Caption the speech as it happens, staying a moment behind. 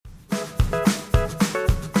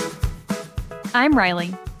I'm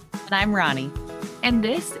Riley, And I'm Ronnie, and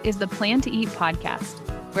this is the Plan to Eat podcast.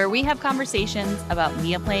 where we have conversations about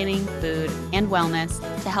meal planning, food, and wellness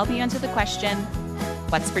to help you answer the question,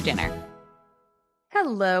 what's for dinner?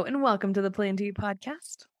 Hello, and welcome to the Plan to Eat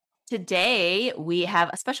podcast. Today, we have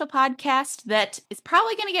a special podcast that is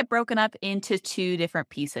probably going to get broken up into two different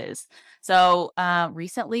pieces. So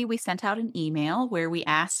recently, we sent out an email where we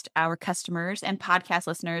asked our customers and podcast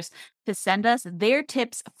listeners to send us their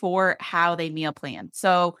tips for how they meal plan.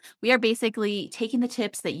 So we are basically taking the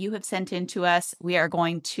tips that you have sent in to us. We are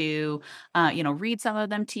going to, read some of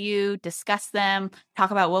them to you, discuss them,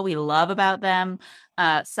 talk about what we love about them.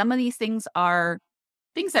 Some of these things are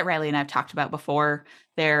things that Riley and I have talked about before.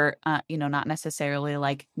 They're, not necessarily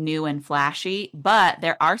like new and flashy, but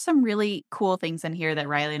there are some really cool things in here that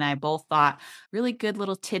Riley and I both thought really good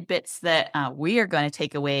little tidbits that we are going to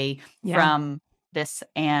take away from this,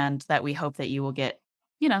 and that we hope that you will get,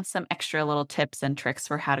 some extra little tips and tricks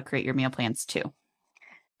for how to create your meal plans too.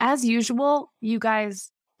 As usual, you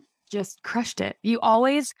guys just crushed it. You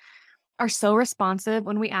always are so responsive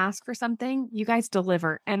when we ask for something. You guys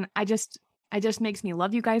deliver, and it just makes me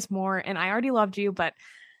love you guys more. And I already loved you, but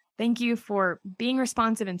thank you for being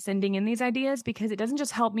responsive and sending in these ideas, because it doesn't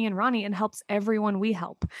just help me and Ronnie, it helps everyone we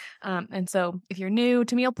help. And so if you're new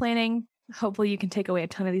to meal planning, hopefully you can take away a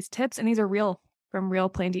ton of these tips. And these are from real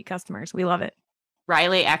Plan to Eat customers. We love it.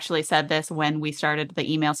 Riley actually said this when the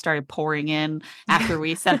email started pouring in after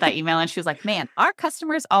we sent that email. And she was like, man, our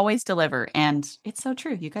customers always deliver. And it's so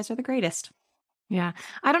true. You guys are the greatest. Yeah.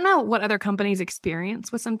 I don't know what other companies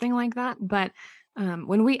experience with something like that, but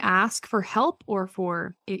when we ask for help, or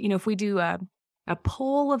for, if we do a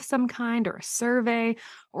poll of some kind or a survey,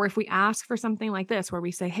 or if we ask for something like this, where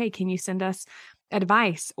we say, hey, can you send us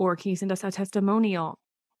advice, or can you send us a testimonial?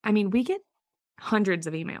 I mean, we get hundreds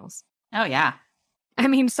of emails. Oh, yeah. I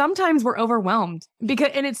mean, sometimes we're overwhelmed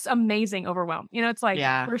and it's amazing overwhelmed. It's like,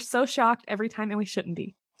 we're so shocked every time, and we shouldn't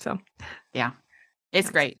be. So, yeah, it's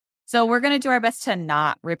great. So we're going to do our best to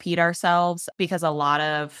not repeat ourselves, because a lot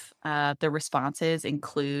of the responses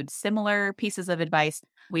include similar pieces of advice.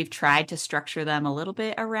 We've tried to structure them a little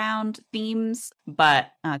bit around themes, but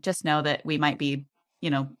just know that we might be,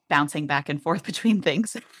 bouncing back and forth between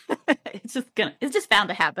things. It's just bound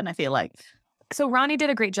to happen, I feel like. So Ronnie did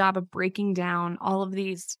a great job of breaking down all of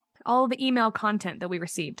the email content that we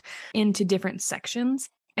received into different sections.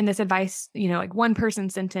 And this advice, like one person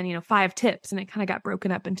sent in, 5 tips, and it kind of got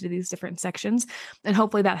broken up into these different sections. And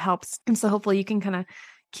hopefully that helps. And so hopefully you can kind of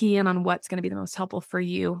key in on what's going to be the most helpful for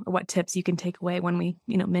you, or what tips you can take away when we,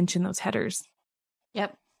 mention those headers.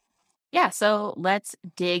 Yep. Yeah. So let's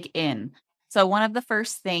dig in. So one of the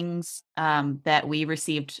first things that we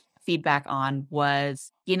received feedback on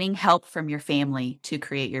was getting help from your family to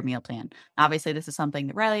create your meal plan. Obviously, this is something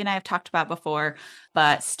that Riley and I have talked about before,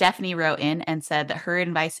 but Stephanie wrote in and said that her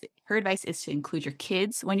advice is to include your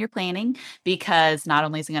kids when you're planning, because not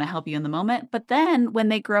only is it going to help you in the moment, but then when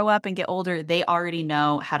they grow up and get older, they already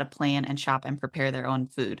know how to plan and shop and prepare their own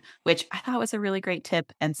food, which I thought was a really great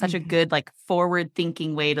tip and such a good, forward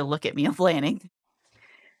thinking way to look at meal planning.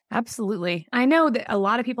 Absolutely. I know that a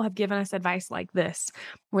lot of people have given us advice like this,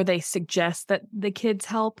 where they suggest that the kids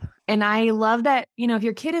help. And I love that, if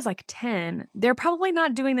your kid is like 10, they're probably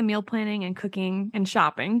not doing the meal planning and cooking and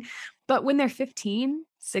shopping. But when they're 15,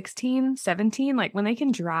 16, 17, like when they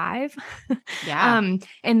can drive, and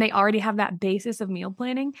they already have that basis of meal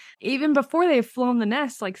planning, even before they've flown the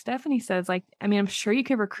nest, like Stephanie says, I'm sure you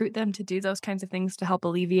can recruit them to do those kinds of things to help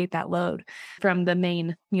alleviate that load from the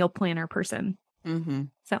main meal planner person. Mm-hmm.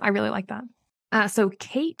 So I really like that. So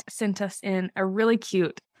Kate sent us in a really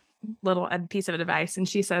cute little piece of advice. And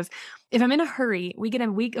she says, if I'm in a hurry, we get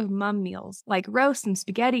a week of mom meals, like roast and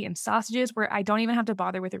spaghetti and sausages, where I don't even have to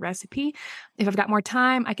bother with a recipe. If I've got more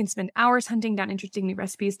time, I can spend hours hunting down interesting new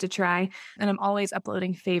recipes to try. And I'm always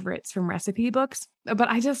uploading favorites from recipe books. But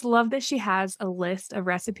I just love that she has a list of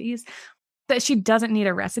recipes that she doesn't need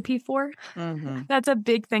a recipe for. Mm-hmm. That's a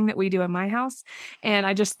big thing that we do in my house. And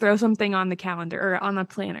I just throw something on the calendar or on the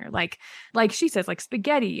planner, like she says, like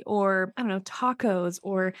spaghetti, or I don't know, tacos,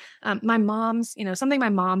 or my mom's, something my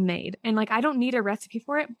mom made. And I don't need a recipe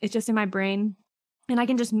for it. It's just in my brain, and I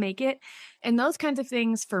can just make it. And those kinds of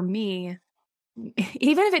things for me,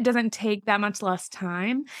 even if it doesn't take that much less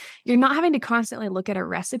time, you're not having to constantly look at a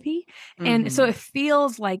recipe. Mm-hmm. And so it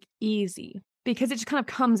feels like easy, because it just kind of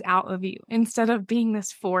comes out of you, instead of being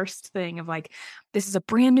this forced thing of this is a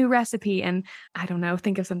brand new recipe. And I don't know,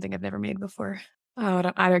 think of something I've never made before.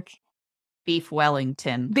 Oh, Beef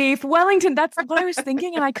Wellington. Beef Wellington. That's what I was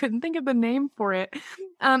thinking, and I couldn't think of the name for it.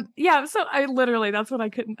 Yeah. So I literally, that's what I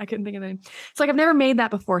couldn't think of the name. It's like I've never made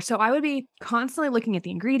that before. So I would be constantly looking at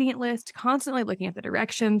the ingredient list, constantly looking at the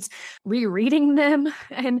directions, rereading them,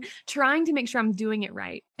 and trying to make sure I'm doing it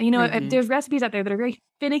right. And there's recipes out there that are very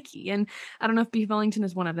finicky, and I don't know if Beef Wellington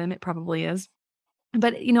is one of them. It probably is.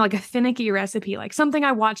 But, like a finicky recipe, like something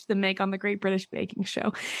I watched them make on the Great British Baking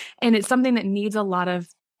Show. And it's something that needs a lot of,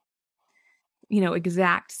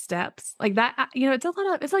 exact steps like that.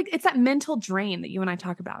 It's that mental drain that you and I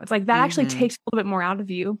talk about. It's like that actually takes a little bit more out of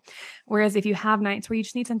you. Whereas if you have nights where you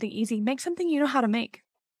just need something easy, make something you know how to make.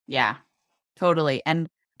 Yeah, totally. And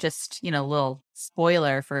just, little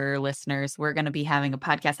spoiler for listeners, we're going to be having a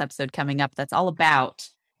podcast episode coming up that's all about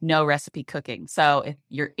no recipe cooking. So if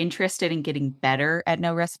you're interested in getting better at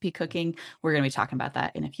no recipe cooking, we're going to be talking about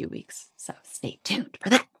that in a few weeks. So stay tuned for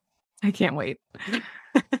that. I can't wait.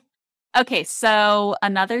 Okay, so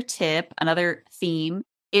another tip, another theme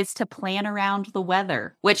is to plan around the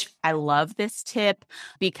weather, which I love this tip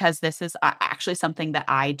because this is actually something that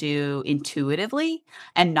I do intuitively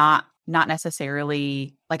and not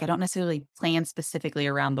necessarily, like I don't necessarily plan specifically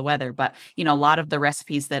around the weather, but a lot of the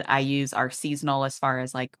recipes that I use are seasonal as far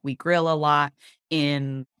as like we grill a lot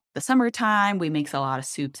in the summertime, we make a lot of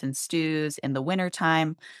soups and stews in the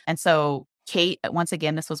wintertime. And so Kate, once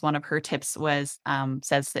again, this was one of her tips,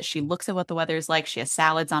 says that she looks at what the weather is like. She has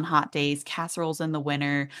salads on hot days, casseroles in the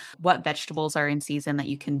winter, what vegetables are in season that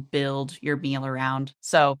you can build your meal around.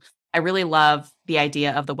 So I really love the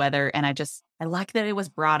idea of the weather. And I like that it was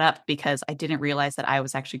brought up because I didn't realize that I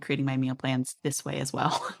was actually creating my meal plans this way as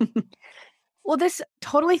well. Well, this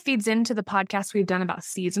totally feeds into the podcast we've done about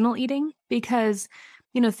seasonal eating because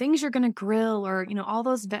things you're going to grill or, all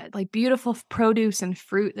those beautiful produce and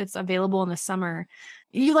fruit that's available in the summer,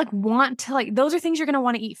 you want to those are things you're going to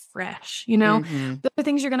want to eat fresh, Those are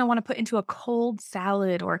things you're going to want to put into a cold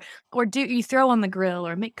salad or you throw on the grill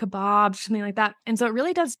or make kebabs, something like that. And so it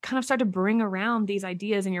really does kind of start to bring around these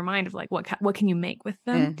ideas in your mind of what can you make with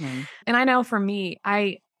them? And I know for me,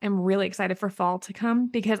 I am really excited for fall to come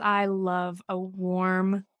because I love a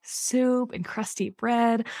warm soup and crusty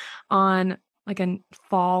bread on like a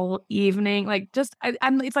fall evening,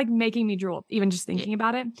 it's like making me drool, even just thinking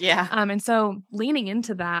about it. Yeah. And so leaning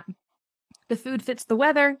into that, the food fits the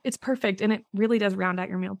weather, it's perfect. And it really does round out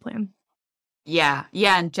your meal plan. Yeah.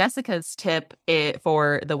 Yeah. And Jessica's tip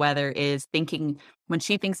for the weather is thinking, when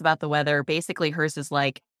she thinks about the weather, basically hers is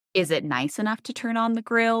like, is it nice enough to turn on the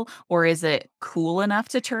grill or is it cool enough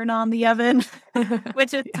to turn on the oven?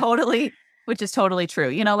 which is totally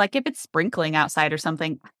true. Like if it's sprinkling outside or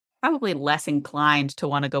something, probably less inclined to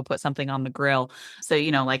want to go put something on the grill. So,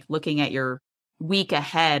 like looking at your week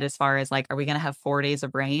ahead as far as like, are we going to have 4 days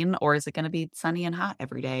of rain or is it going to be sunny and hot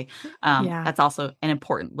every day? That's also an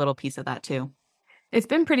important little piece of that too. It's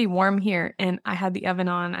been pretty warm here and I had the oven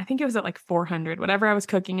on. I think it was at like 400. Whatever I was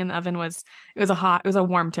cooking in the oven it was a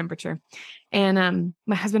warm temperature. And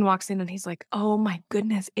my husband walks in and he's like, "Oh my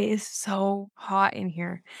goodness, it is so hot in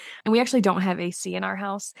here." And we actually don't have AC in our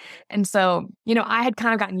house. And so, I had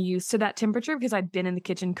kind of gotten used to that temperature because I'd been in the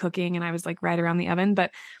kitchen cooking and I was like right around the oven,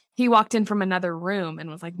 but he walked in from another room and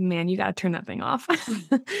was like, "Man, you got to turn that thing off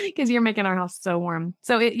because you're making our house so warm."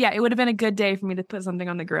 So it would have been a good day for me to put something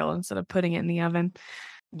on the grill instead of putting it in the oven.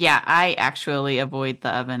 Yeah, I actually avoid the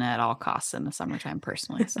oven at all costs in the summertime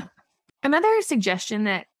personally. So. Another suggestion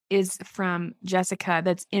that is from Jessica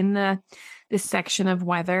that's in this section of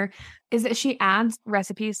weather is that she adds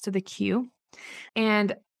recipes to the queue.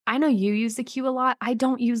 And I know you use the queue a lot. I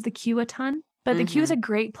don't use the queue a ton. But the queue is a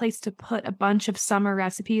great place to put a bunch of summer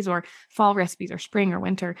recipes or fall recipes or spring or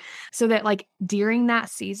winter so that during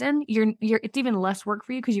that season, it's even less work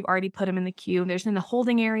for you because you've already put them in the queue. There's in the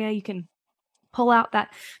holding area, you can pull out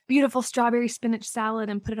that beautiful strawberry spinach salad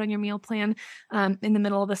and put it on your meal plan in the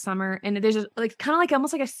middle of the summer. And there's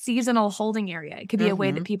almost like a seasonal holding area. It could be a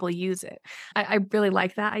way that people use it. I really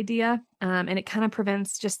like that idea. And it kind of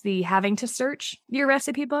prevents just the having to search your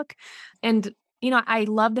recipe book. And I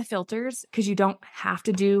love the filters because you don't have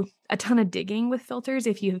to do a ton of digging with filters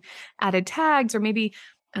if you've added tags or maybe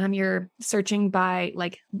you're searching by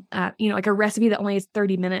like a recipe that only has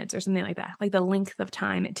 30 minutes or something like that, like the length of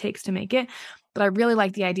time it takes to make it. But I really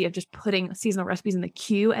like the idea of just putting seasonal recipes in the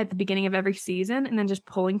queue at the beginning of every season and then just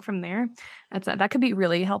pulling from there. That could be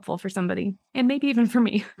really helpful for somebody and maybe even for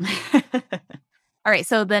me. All right.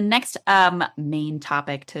 So the next main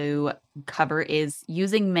topic to cover is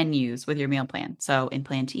using menus with your meal plan. So in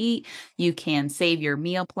Plan to Eat, you can save your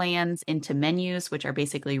meal plans into menus, which are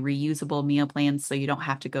basically reusable meal plans. So you don't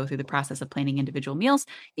have to go through the process of planning individual meals.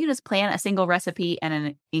 You just plan a single recipe and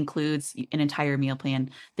it includes an entire meal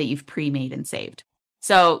plan that you've pre-made and saved.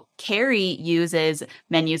 So Carrie uses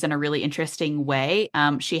menus in a really interesting way.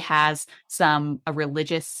 She has a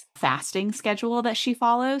religious fasting schedule that she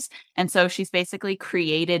follows. And so she's basically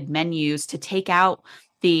created menus to take out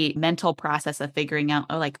the mental process of figuring out,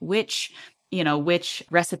 oh, like which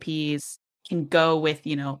recipes can go with,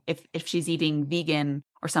 if she's eating vegan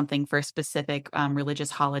or something for a specific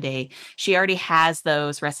religious holiday, she already has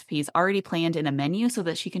those recipes already planned in a menu so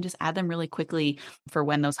that she can just add them really quickly for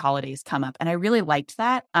when those holidays come up. And I really liked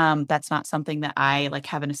that. That's not something that I like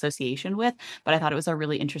have an association with, but I thought it was a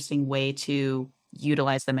really interesting way to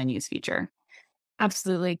utilize the menus feature.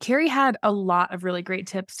 Absolutely. Carrie had a lot of really great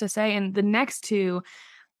tips to say. And the next two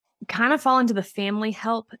kind of fall into the family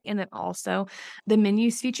help and then also the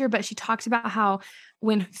menus feature. But she talks about how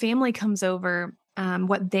when family comes over,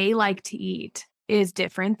 what they like to eat is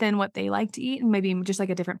different than what they like to eat, and maybe just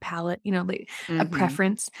like a different palate, like a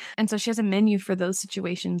preference. And so she has a menu for those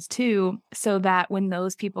situations too, so that when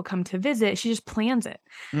those people come to visit, she just plans it.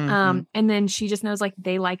 And then she just knows like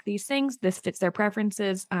they like these things, this fits their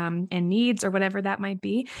preferences and needs or whatever that might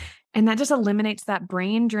be. And that just eliminates that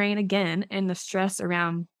brain drain again and the stress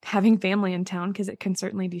around having family in town, because it can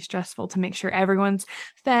certainly be stressful to make sure everyone's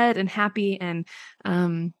fed and happy. And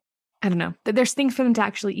I don't know, that there's things for them to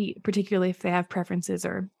actually eat, particularly if they have preferences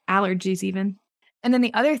or allergies even. And then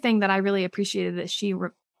the other thing that I really appreciated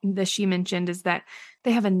that she mentioned is that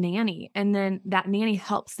they have a nanny, and then that nanny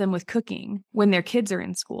helps them with cooking when their kids are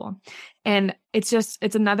in school. And it's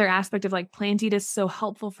another aspect of like Plan to Eat is so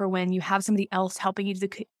helpful for when you have somebody else helping you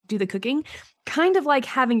do the cooking, kind of like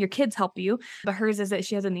having your kids help you. But hers is that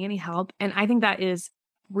she has a nanny help. And I think that is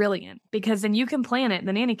brilliant, because then you can plan it.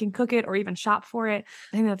 The nanny can cook it or even shop for it.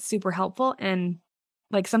 I think that's super helpful and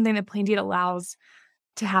like something that Plan to Eat allows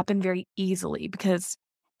to happen very easily, because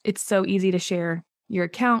it's so easy to share your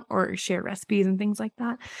account or share recipes and things like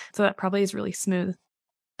that. So that probably is really smooth.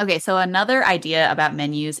 Okay, so another idea about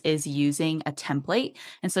menus is using a template.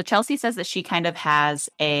 And so Chelsea says that she kind of has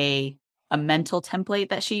a mental template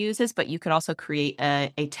that she uses, but you could also create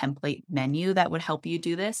a template menu that would help you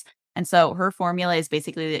do this. And so her formula is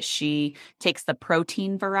basically that she takes the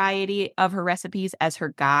protein variety of her recipes as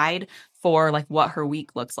her guide for like what her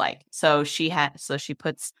week looks like. So she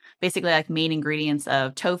puts basically like main ingredients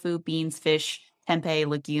of tofu, beans, fish, tempeh,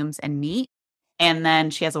 legumes, and meat. And then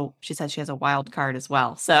she says she has a wild card as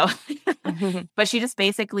well. So, but she just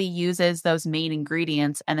basically uses those main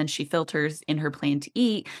ingredients, and then she filters in her Plan to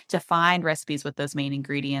Eat to find recipes with those main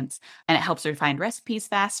ingredients. And it helps her find recipes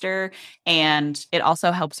faster. And it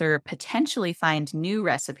also helps her potentially find new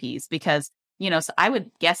recipes because, so I would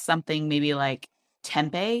guess something maybe like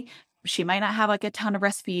tempeh, she might not have like a ton of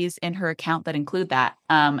recipes in her account that include that.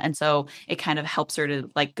 And so it kind of helps her to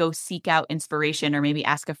like go seek out inspiration, or maybe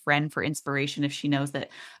ask a friend for inspiration if she knows that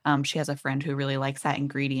she has a friend who really likes that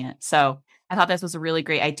ingredient. So I thought this was a really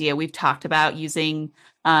great idea. We've talked about using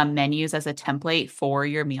menus as a template for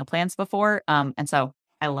your meal plans before. And so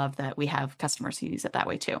I love that we have customers who use it that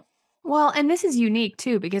way too. Well, and this is unique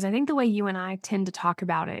too, because I think the way you and I tend to talk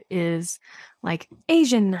about it is like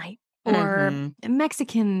Asian night or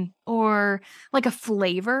Mexican or like a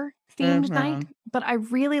flavor themed night. But I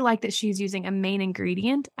really like that she's using a main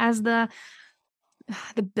ingredient as the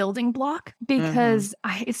building block, because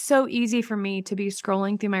it's so easy for me to be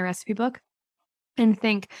scrolling through my recipe book and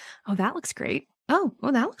think, oh, that looks great. Oh,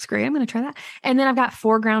 that looks great. I'm going to try that. And then I've got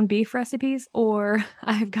 4 ground beef recipes, or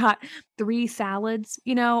I've got 3 salads,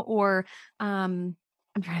 or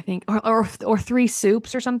I'm trying to think, or 3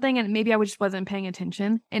 soups or something, and maybe I just wasn't paying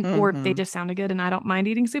attention, and or they just sounded good, and I don't mind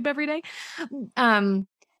eating soup every day,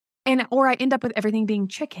 or I end up with everything being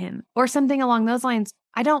chicken or something along those lines.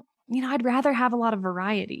 I'd rather have a lot of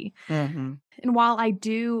variety. And while I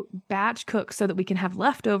do batch cook so that we can have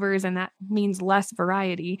leftovers, and that means less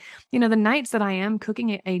variety, the nights that I am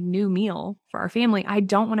cooking a new meal for our family, I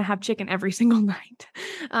don't want to have chicken every single night.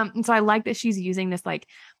 And so I like that she's using this like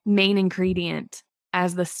main ingredient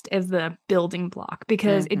as the building block,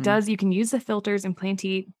 because you can use the filters in Plan to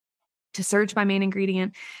Eat to search by main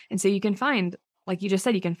ingredient. And so you can find, like you just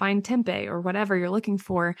said, you can find tempeh or whatever you're looking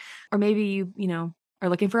for, or maybe you are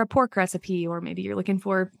looking for a pork recipe, or maybe you're looking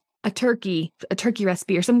for a turkey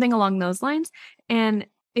recipe or something along those lines. And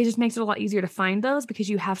it just makes it a lot easier to find those because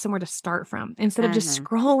you have somewhere to start from instead of just Mhm.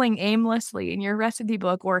 scrolling aimlessly in your recipe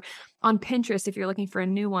book or on Pinterest. If you're looking for a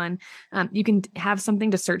new one, you can have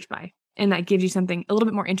something to search by, and that gives you something a little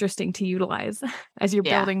bit more interesting to utilize as your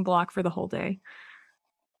Yeah, building block for the whole day.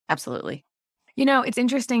 absolutely. It's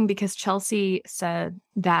interesting because Chelsea said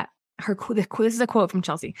that this is a quote from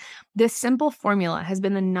Chelsea. This simple formula has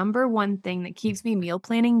been the number one thing that keeps me meal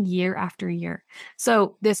planning year after year.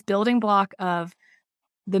 So this building block of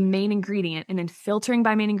the main ingredient and then filtering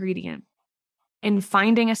by main ingredient and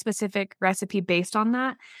finding a specific recipe based on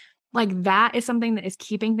that, like that is something that is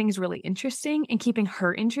keeping things really interesting and keeping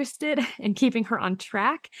her interested and keeping her on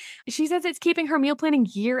track. She says it's keeping her meal planning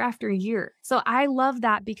year after year. So I love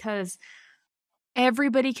that because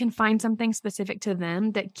everybody can find something specific to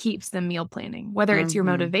them that keeps them meal planning, whether it's your Mhm.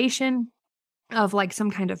 motivation of like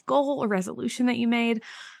some kind of goal or resolution that you made,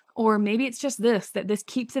 or maybe it's just that this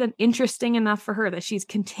keeps it interesting enough for her that she's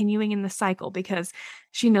continuing in the cycle because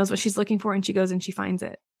she knows what she's looking for and she goes and she finds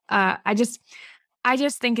it. I just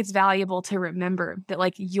think it's valuable to remember that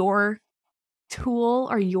like your tool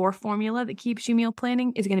or your formula that keeps you meal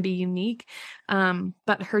planning is going to be unique.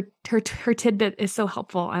 But her tidbit is so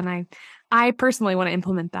helpful, and I personally want to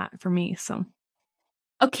implement that for me. So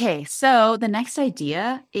Okay, so the next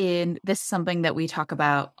idea in this is something that we talk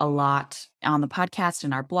about a lot on the podcast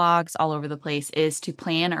and our blogs all over the place is to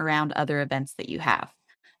plan around other events that you have.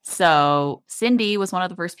 So Cindy was one of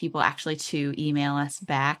the first people actually to email us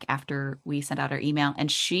back after we sent out our email,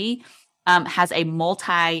 and she has a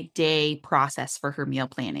multi-day process for her meal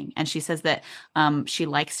planning, and she says that she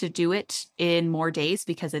likes to do it in more days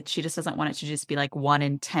because she just doesn't want it to just be like one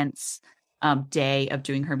intense day of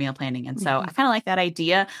doing her meal planning. And so I mhm. kind of like that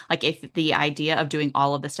idea. Like if the idea of doing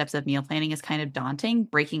all of the steps of meal planning is kind of daunting,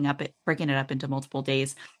 breaking it up into multiple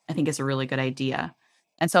days, I think is a really good idea.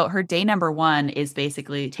 And so her day number one is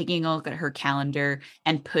basically taking a look at her calendar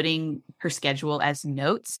and putting her schedule as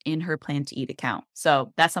notes in her Plan to Eat account.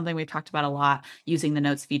 So that's something we've talked about a lot, using the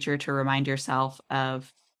notes feature to remind yourself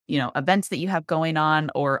of, events that you have going on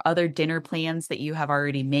or other dinner plans that you have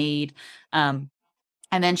already made.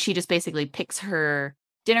 And then she just basically picks her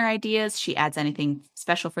dinner ideas. She adds anything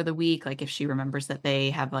special for the week, like if she remembers that they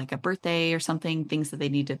have like a birthday or something, things that they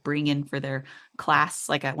need to bring in for their class,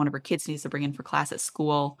 like one of her kids needs to bring in for class at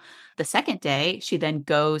school. The second day, she then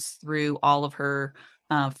goes through all of her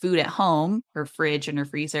food at home, her fridge and her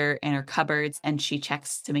freezer and her cupboards, and she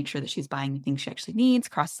checks to make sure that she's buying the things she actually needs,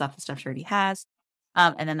 crosses off the stuff she already has.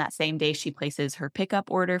 And then that same day, she places her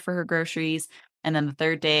pickup order for her groceries. And then the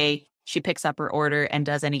third day, she picks up her order and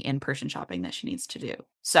does any in-person shopping that she needs to do.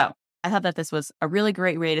 So I thought that this was a really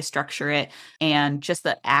great way to structure it. And just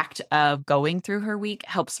the act of going through her week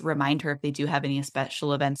helps remind her if they do have any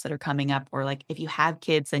special events that are coming up, or like if you have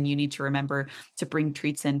kids and you need to remember to bring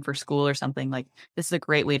treats in for school or something, like this is a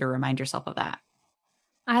great way to remind yourself of that.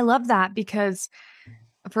 I love that because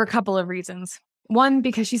for a couple of reasons. One,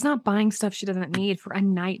 because she's not buying stuff she doesn't need for a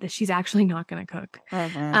night that she's actually not going to cook.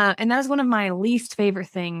 Mhm. And that is one of my least favorite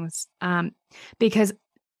things, because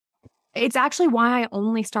it's actually why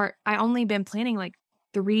I only been planning like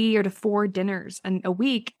 3 or 4 dinners a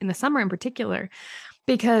week in the summer in particular,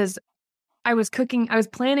 because I was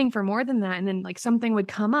planning for more than that. And then like something would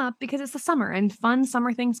come up because it's the summer and fun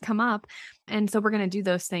summer things come up. And so we're going to do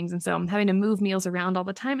those things. And so I'm having to move meals around all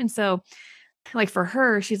the time. And so like for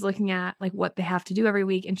her, she's looking at like what they have to do every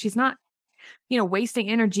week, and she's not, wasting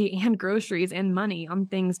energy and groceries and money on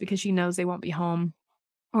things because she knows they won't be home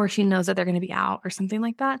or she knows that they're going to be out or something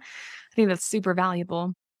like that. I think that's super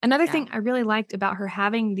valuable. Another Yeah. thing I really liked about her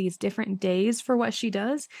having these different days for what she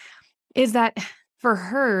does is that for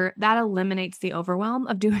her, that eliminates the overwhelm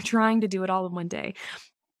of doing trying to do it all in one day.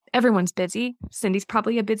 Everyone's busy. Cindy's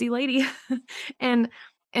probably a busy lady. and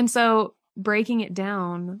and so breaking it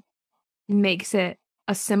down makes it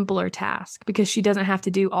a simpler task because she doesn't have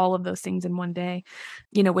to do all of those things in one day,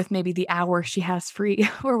 with maybe the hour she has free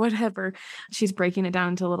or whatever. She's breaking it down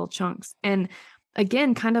into little chunks. And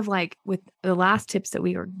again, kind of like with the last tips that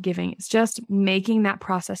we were giving, it's just making that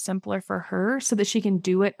process simpler for her so that she can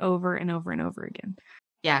do it over and over and over again.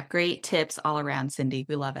 Yeah, great tips all around, Cindy.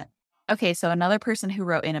 We love it. Okay, so another person who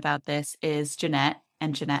wrote in about this is Jeanette,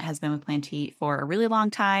 and Jeanette has been with Plenty for a really long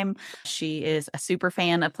time. She is a super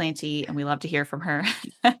fan of Plenty, and we love to hear from her.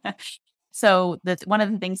 So that's one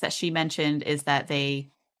of the things that she mentioned is that they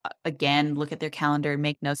again look at their calendar,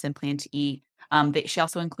 make notes, and plan to eat. She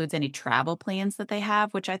also includes any travel plans that they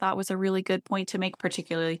have, which I thought was a really good point to make.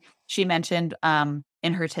 Particularly, she mentioned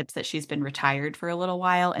in her tips that she's been retired for a little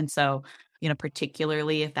while, and so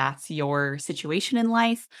particularly if that's your situation in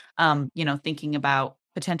life, thinking about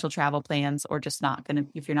potential travel plans, or just not going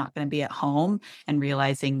to, if you're not going to be at home, and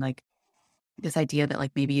realizing like this idea that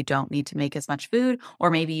like maybe you don't need to make as much food,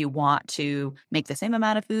 or maybe you want to make the same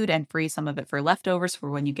amount of food and freeze some of it for leftovers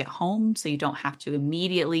for when you get home, so you don't have to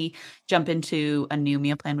immediately jump into a new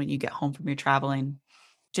meal plan when you get home from your traveling.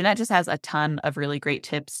 Jeanette just has a ton of really great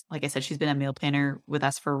tips. Like I said, she's been a meal planner with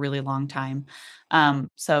us for a really long time.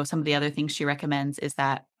 So some of the other things she recommends is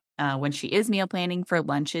that when she is meal planning for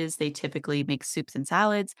lunches, they typically make soups and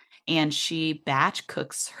salads, and she batch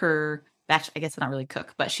cooks her batch. I guess not really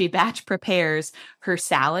cook, but she batch prepares her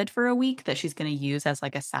salad for a week that she's going to use as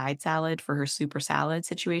like a side salad for her super salad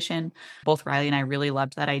situation. Both Riley and I really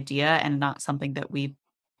loved that idea, and not something that we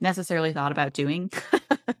necessarily thought about doing.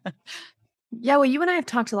 Yeah, well, you and I have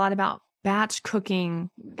talked a lot about batch cooking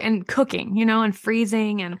and cooking, and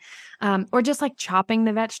freezing and or just like chopping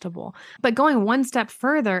the vegetable. But going one step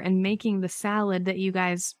further and making the salad that you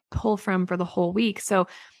guys pull from for the whole week. So,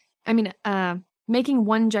 I mean, making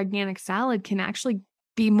one gigantic salad can actually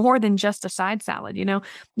be more than just a side salad.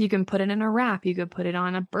 You can put it in a wrap, you could put it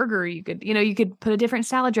on a burger, you could put a different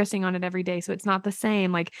salad dressing on it every day, so it's not the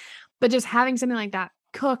same. But just having something like that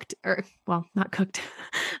cooked, or well, not cooked,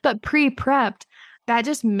 but pre-prepped, that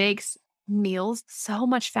just makes meals so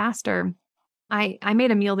much faster. I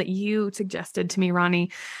made a meal that you suggested to me,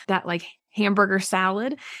 Ronnie, that like hamburger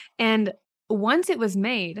salad. And once it was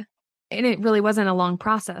made, and it really wasn't a long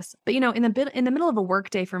process, but in the middle of a work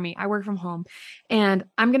day for me, I work from home, and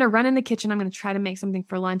I'm going to run in the kitchen. I'm going to try to make something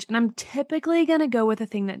for lunch. And I'm typically going to go with a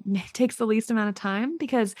thing that takes the least amount of time,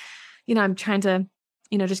 because, I'm trying to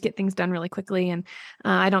just get things done really quickly. And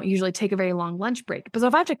I don't usually take a very long lunch break. But so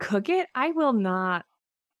if I have to cook it, I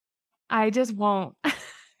just won't.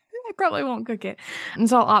 I probably won't cook it. And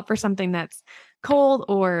so I'll opt for something that's cold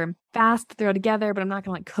or fast to throw together, but I'm not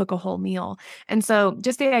going to like cook a whole meal. And so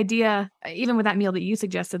just the idea, even with that meal that you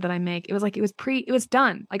suggested that I make, it was like, it was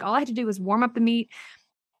done. Like all I had to do was warm up the meat.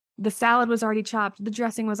 The salad was already chopped. The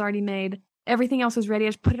dressing was already made. Everything else was ready. I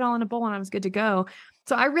just put it all in a bowl and I was good to go.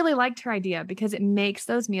 So I really liked her idea because it makes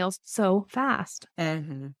those meals so fast.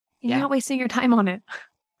 Mm-hmm. You're not wasting your time on it.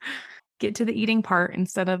 Get to the eating part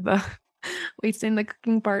instead of wasting the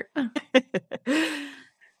cooking part.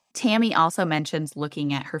 Tammy also mentions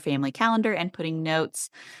looking at her family calendar and putting notes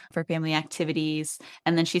for family activities.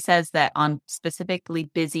 And then she says that on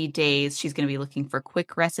specifically busy days, she's going to be looking for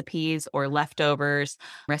quick recipes or leftovers,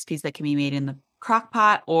 recipes that can be made in the crock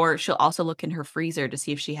pot, or she'll also look in her freezer to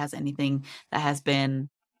see if she has anything that has been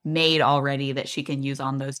made already that she can use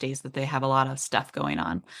on those days that they have a lot of stuff going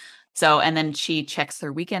on. So, and then she checks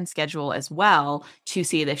her weekend schedule as well to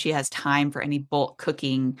see if she has time for any bulk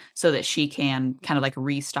cooking so that she can kind of like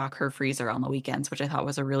restock her freezer on the weekends, which I thought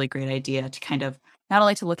was a really great idea, to kind of not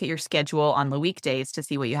only to look at your schedule on the weekdays to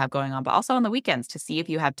see what you have going on, but also on the weekends to see if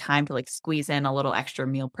you have time to like squeeze in a little extra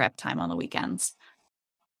meal prep time on the weekends.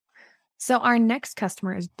 So our next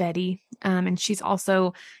customer is Betty, and she's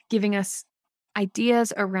also giving us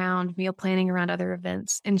ideas around meal planning around other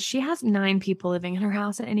events. And she has 9 people living in her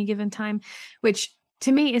house at any given time, which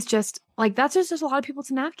to me is just like, that's just a lot of people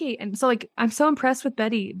to navigate. And so like, I'm so impressed with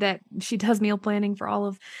Betty that she does meal planning for all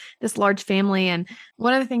of this large family. And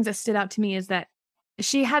one of the things that stood out to me is that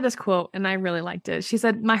she had this quote, and I really liked it. She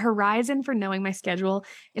said, "My horizon for knowing my schedule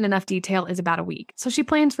in enough detail is about a week." So she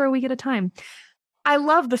plans for a week at a time. I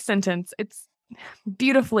love the sentence. It's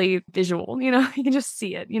beautifully visual, you can just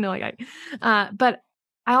see it, but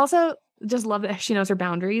I also just love that she knows her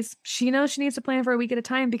boundaries. She knows she needs to plan for a week at a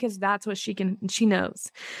time because that's what she knows.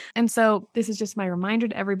 And so this is just my reminder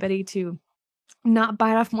to everybody to not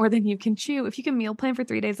bite off more than you can chew. If you can meal plan for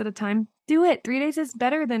 3 days at a time, do it. 3 days is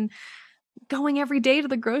better than going every day to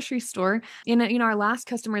the grocery store. Our last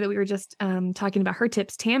customer that we were just talking about her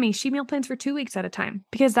tips, Tammy, she meal plans for 2 weeks at a time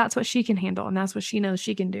because that's what she can handle and that's what she knows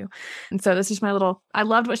she can do. And so this is I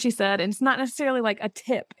loved what she said. And it's not necessarily like a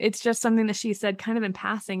tip. It's just something that she said kind of in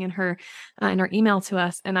passing in her email to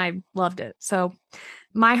us. And I loved it. So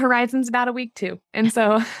my horizon's about a week too. And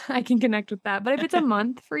so I can connect with that. But if it's a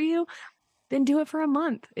month for you, then do it for a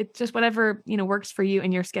month. It's just whatever, works for you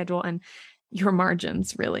and your schedule and your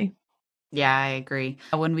margins, really. Yeah, I agree.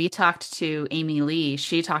 When we talked to Amy Lee,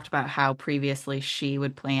 she talked about how previously she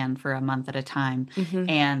would plan for a month at a time. Mm-hmm.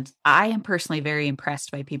 And I am personally very impressed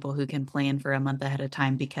by people who can plan for a month ahead of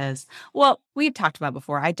time because, well, we've talked about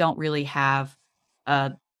before, I don't really have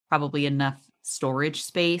probably enough storage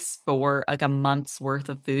space for like a month's worth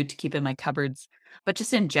of food to keep in my cupboards. But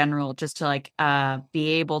just in general, just to like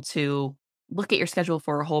be able to look at your schedule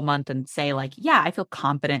for a whole month and say like, yeah, I feel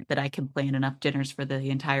confident that I can plan enough dinners for the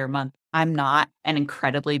entire month. I'm not an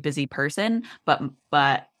incredibly busy person,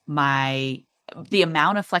 but my the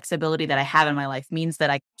amount of flexibility that I have in my life means that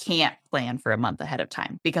I can't plan for a month ahead of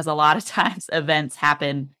time, because a lot of times events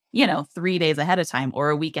happen, 3 days ahead of time or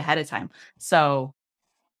a week ahead of time. So,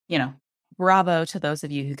 you know, bravo to those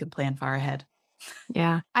of you who can plan far ahead.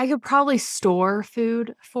 Yeah. I could probably store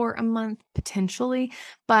food for a month potentially,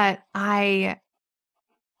 but I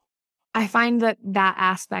find that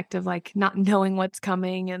aspect of like not knowing what's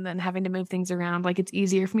coming and then having to move things around, like it's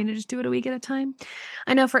easier for me to just do it a week at a time.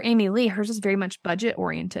 I know for Amy Lee, hers is very much budget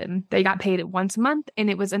oriented. They got paid once a month and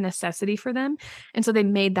it was a necessity for them. And so they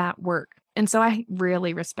made that work. And so I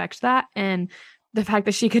really respect that. And the fact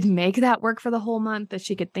that she could make that work for the whole month, that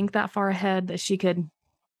she could think that far ahead, that she could,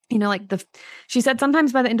 she said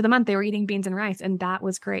sometimes by the end of the month they were eating beans and rice, and that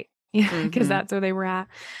was great. Yeah, because that's where they were at.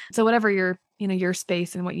 So whatever your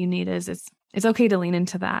space and what you need is, it's okay to lean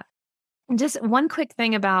into that. And just one quick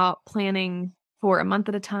thing about planning for a month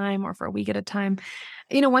at a time or for a week at a time.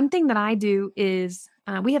 One thing that I do is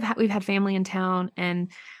we've had family in town,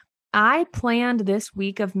 and I planned this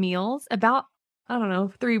week of meals about, I don't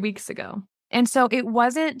know, 3 weeks ago. And so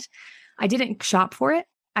I didn't shop for it.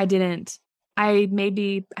 I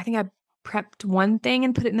think I prepped one thing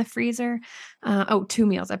and put it in the freezer. 2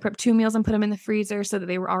 meals. I prepped 2 meals and put them in the freezer so that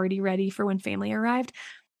they were already ready for when family arrived.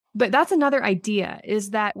 But that's another idea,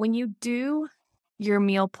 is that when you do your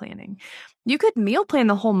meal planning, you could meal plan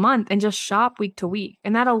the whole month and just shop week to week.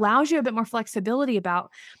 And that allows you a bit more flexibility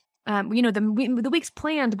about, the week's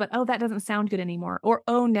planned, but, that doesn't sound good anymore. Or,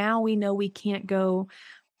 now we know we can't go.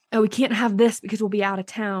 Oh, we can't have this because we'll be out of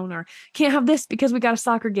town, or can't have this because we got a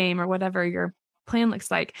soccer game, or whatever your plan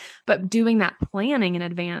looks like. But doing that planning in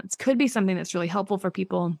advance could be something that's really helpful for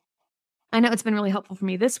people. I know it's been really helpful for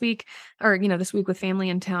me this week, or, this week with family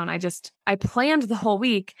in town. I planned the whole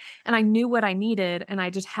week and I knew what I needed, and I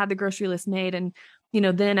just had the grocery list made. And,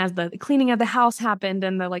 then as the cleaning of the house happened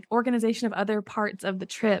and the like organization of other parts of the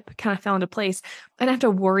trip kind of fell into place, I didn't have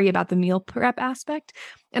to worry about the meal prep aspect.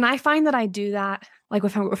 And I find that I do that, like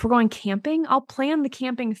if we're going camping, I'll plan the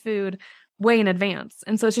camping food way in advance.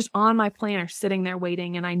 And so it's just on my planner sitting there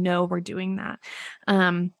waiting, and I know we're doing that.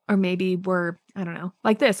 Or maybe I don't know,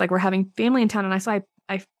 like this, like we're having family in town, and I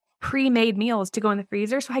pre-made meals to go in the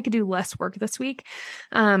freezer so I could do less work this week.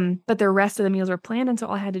 But the rest of the meals were planned, and so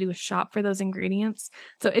all I had to do was shop for those ingredients.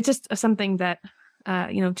 So it's just something that,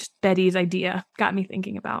 just Betty's idea got me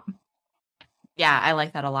thinking about. Yeah, I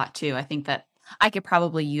like that a lot too. I think that I could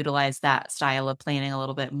probably utilize that style of planning a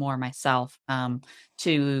little bit more myself,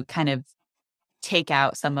 to kind of take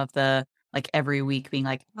out some of the, like, every week being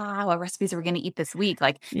like, what recipes are we going to eat this week?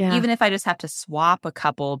 Like, even if I just have to swap a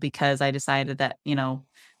couple because I decided that,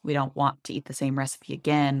 we don't want to eat the same recipe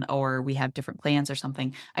again, or we have different plans or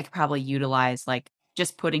something, I could probably utilize like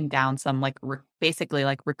just putting down some like basically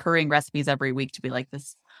like recurring recipes every week to be like,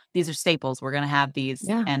 these are staples. We're going to have these,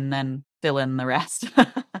 and then fill in the rest.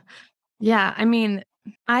 Yeah. I mean,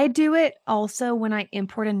 I do it also when I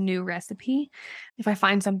import a new recipe. If I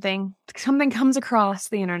find something comes across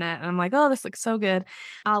the internet and I'm like, oh, this looks so good,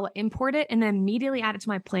 I'll import it and then immediately add it to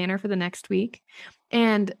my planner for the next week.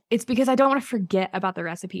 And it's because I don't want to forget about the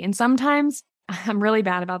recipe. And sometimes I'm really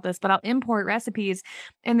bad about this, but I'll import recipes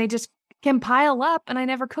and they just can pile up and I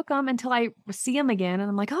never cook them until I see them again. And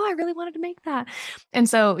I'm like, oh, I really wanted to make that. And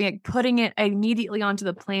so putting it immediately onto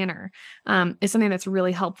the planner is something that's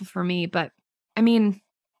really helpful for me. But I mean,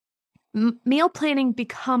 meal planning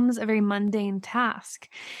becomes a very mundane task.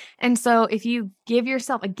 And so if you give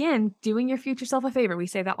yourself, again, doing your future self a favor, we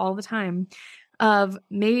say that all the time, of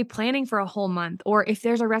maybe planning for a whole month, or if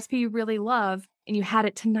there's a recipe you really love and you had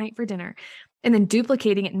it tonight for dinner, and then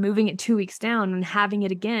duplicating it and moving it 2 weeks down and having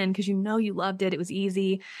it again because you loved it. It was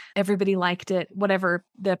easy. Everybody liked it, whatever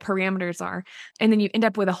the parameters are. And then you end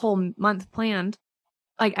up with a whole month planned.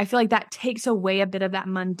 Like, I feel like that takes away a bit of that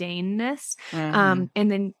mundaneness. And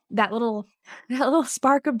then that little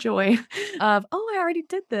spark of joy of, oh, I already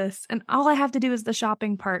did this. And all I have to do is the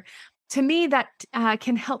shopping part. To me, that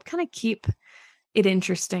can help kind of keep it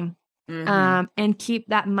interesting. And keep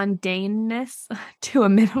that mundaneness to a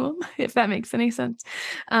minimum, if that makes any sense.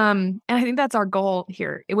 And I think that's our goal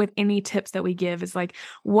here with any tips that we give, is like,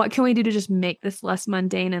 what can we do to just make this less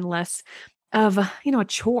mundane and less of a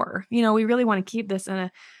chore? We really want to keep this in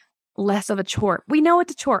a less of a chore. We know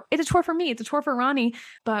it's a chore. It's a chore for me. It's a chore for Ronnie.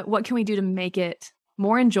 But what can we do to make it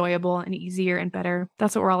more enjoyable and easier and better?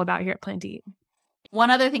 That's what we're all about here at Plan to Eat. One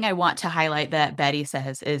other thing I want to highlight that Betty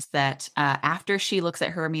says is that after she looks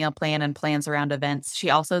at her meal plan and plans around events, she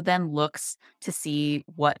also then looks to see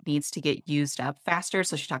what needs to get used up faster.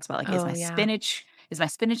 So she talks about, like, is my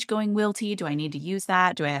spinach going wilty? Do I need to use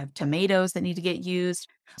that? Do I have tomatoes that need to get used?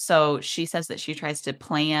 So she says that she tries to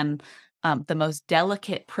plan the most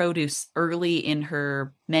delicate produce early in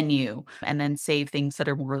her menu and then save things that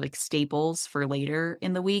are more like staples for later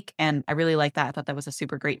in the week. And I really like that. I thought that was a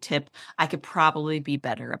super great tip. I could probably be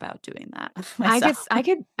better about doing that myself.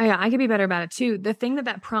 Yeah, I could be better about it too. The thing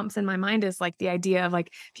that prompts in my mind is like the idea of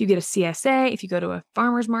like, if you get a CSA, if you go to a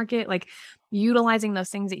farmer's market, like utilizing those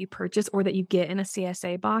things that you purchase or that you get in a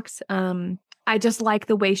CSA box. I just like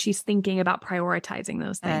the way she's thinking about prioritizing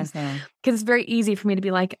those things, because it's very easy for me to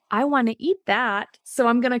be like, I want to eat that, so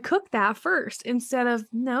I'm going to cook that first, instead of,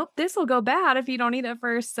 nope, this will go bad if you don't eat it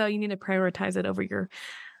first. So you need to prioritize it over your,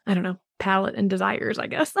 I don't know, palate and desires, I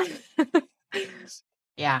guess.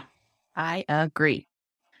 Yeah, I agree.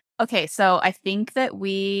 Okay, so I think that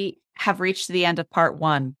we have reached the end of part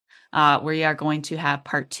 1. We are going to have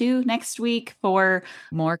part 2 next week for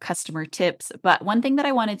more customer tips. But one thing that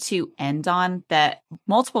I wanted to end on that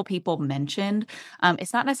multiple people mentioned,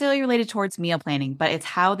 it's not necessarily related towards meal planning, but it's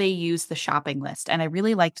how they use the shopping list. And I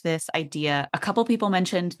really liked this idea. A couple people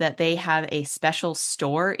mentioned that they have a special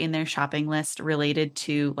store in their shopping list related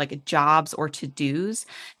to like jobs or to-dos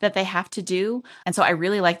that they have to do. And so I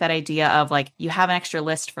really like that idea of like, you have an extra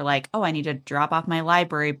list for like, oh, I need to drop off my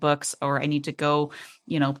library books, or I need to go,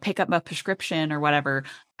 pick up a prescription or whatever.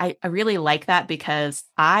 I really like that, because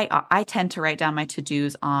I tend to write down my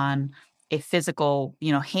to-dos on a physical,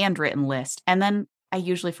 handwritten list. And then I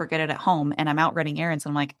usually forget it at home and I'm out running errands.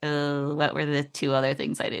 And I'm like, oh, what were the 2 other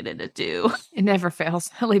things I needed to do? It never fails.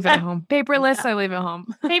 I leave it at home. Paper lists, I leave it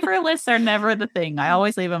home. Paper lists are never the thing. I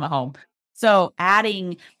always leave them at home. So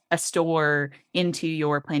adding a store into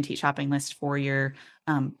your Plant-Eat shopping list for your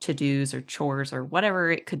to-dos or chores or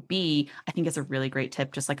whatever it could be, I think is a really great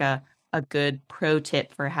tip. Just like a good pro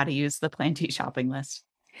tip for how to use the Plant-Eat shopping list.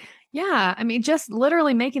 Yeah. I mean, just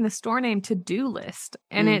literally making the store name to-do list.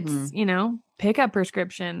 And it's, pick up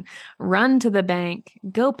prescription, run to the bank,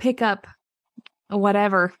 go pick up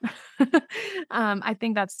whatever. I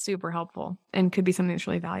think that's super helpful and could be something that's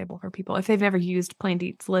really valuable for people if they've never used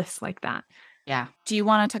Plant-Eat's lists like that. Yeah. Do you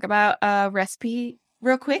want to talk about a recipe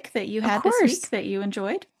real quick that you had this week that you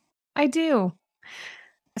enjoyed? I do.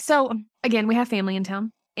 So again, we have family in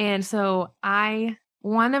town. And so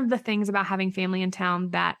one of the things about having family in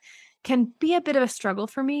town that can be a bit of a struggle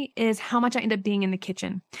for me is how much I end up being in the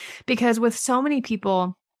kitchen, because with so many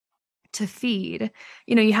people to feed,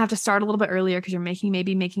 you have to start a little bit earlier because you're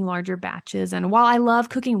maybe making larger batches. And while I love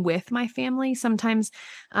cooking with my family, sometimes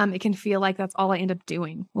it can feel like that's all I end up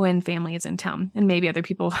doing when family is in town. And maybe other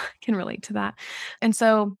people can relate to that. And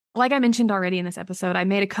so, like I mentioned already in this episode, I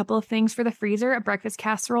made a couple of things for the freezer, a breakfast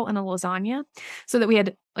casserole and a lasagna, so that we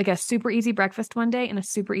had like a super easy breakfast one day and a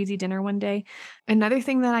super easy dinner one day. Another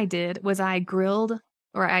thing that I did was I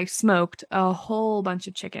smoked a whole bunch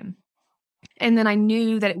of chicken. And then I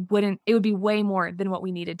knew that it would be way more than what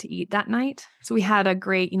we needed to eat that night. So we had a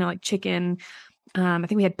great, like chicken. I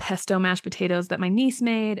think we had pesto mashed potatoes that my niece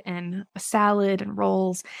made, and a salad and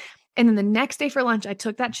rolls. And then the next day for lunch, I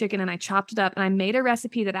took that chicken and I chopped it up, and I made a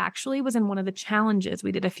recipe that actually was in one of the challenges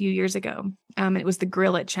we did a few years ago. It was the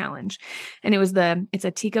Grill It Challenge, and it's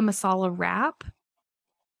a tikka masala wrap.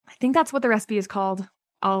 I think that's what the recipe is called.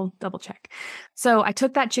 I'll double check. So I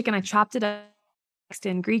took that chicken, I chopped it up, mixed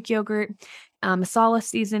in Greek yogurt, masala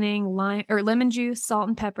seasoning, lemon juice, salt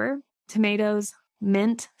and pepper, tomatoes,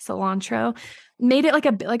 mint, cilantro. Made it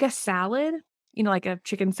like a salad, like a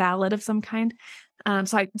chicken salad of some kind.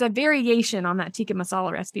 So it's a variation on that tikka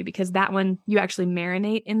masala recipe, because that one you actually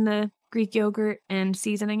marinate in the Greek yogurt and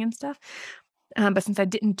seasoning and stuff. But since I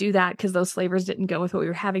didn't do that because those flavors didn't go with what we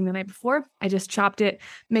were having the night before, I just chopped it,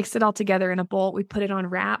 mixed it all together in a bowl. We put it on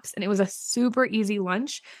wraps, and it was a super easy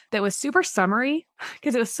lunch that was super summery,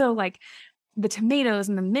 because it was so like the tomatoes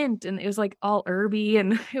and the mint, and it was like all herby,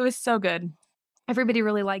 and it was so good. Everybody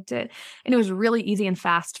really liked it. And it was really easy and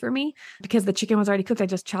fast for me because the chicken was already cooked. I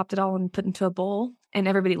just chopped it all and put it into a bowl, and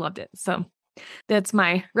everybody loved it. So that's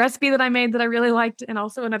my recipe that I made that I really liked. And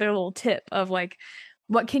also another little tip of like,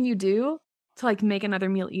 what can you do to like make another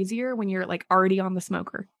meal easier when you're like already on the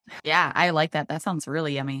smoker? Yeah, I like that. That sounds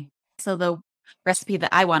really yummy. So the recipe that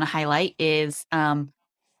I want to highlight is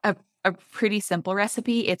a pretty simple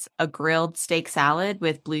recipe. It's a grilled steak salad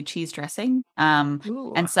with blue cheese dressing.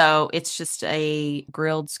 And so it's just a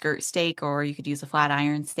grilled skirt steak, or you could use a flat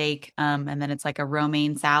iron steak. And then it's like a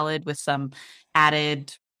romaine salad with some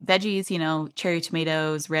added veggies, cherry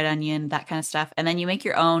tomatoes, red onion, that kind of stuff. And then you make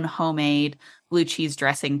your own homemade blue cheese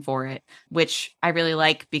dressing for it, which I really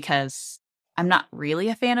like because I'm not really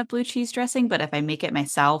a fan of blue cheese dressing, but if I make it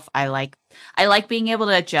myself, I like being able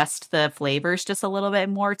to adjust the flavors just a little bit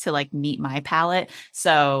more to like meet my palate.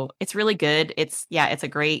 So it's really good. It's a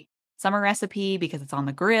great summer recipe because it's on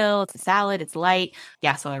the grill. It's a salad. It's light.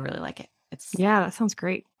 Yeah. So I really like it. Yeah, that sounds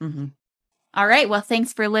great. All right. Well,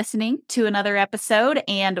 thanks for listening to another episode.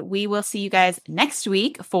 And we will see you guys next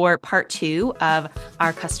week for part 2 of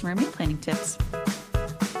our customer meal planning tips.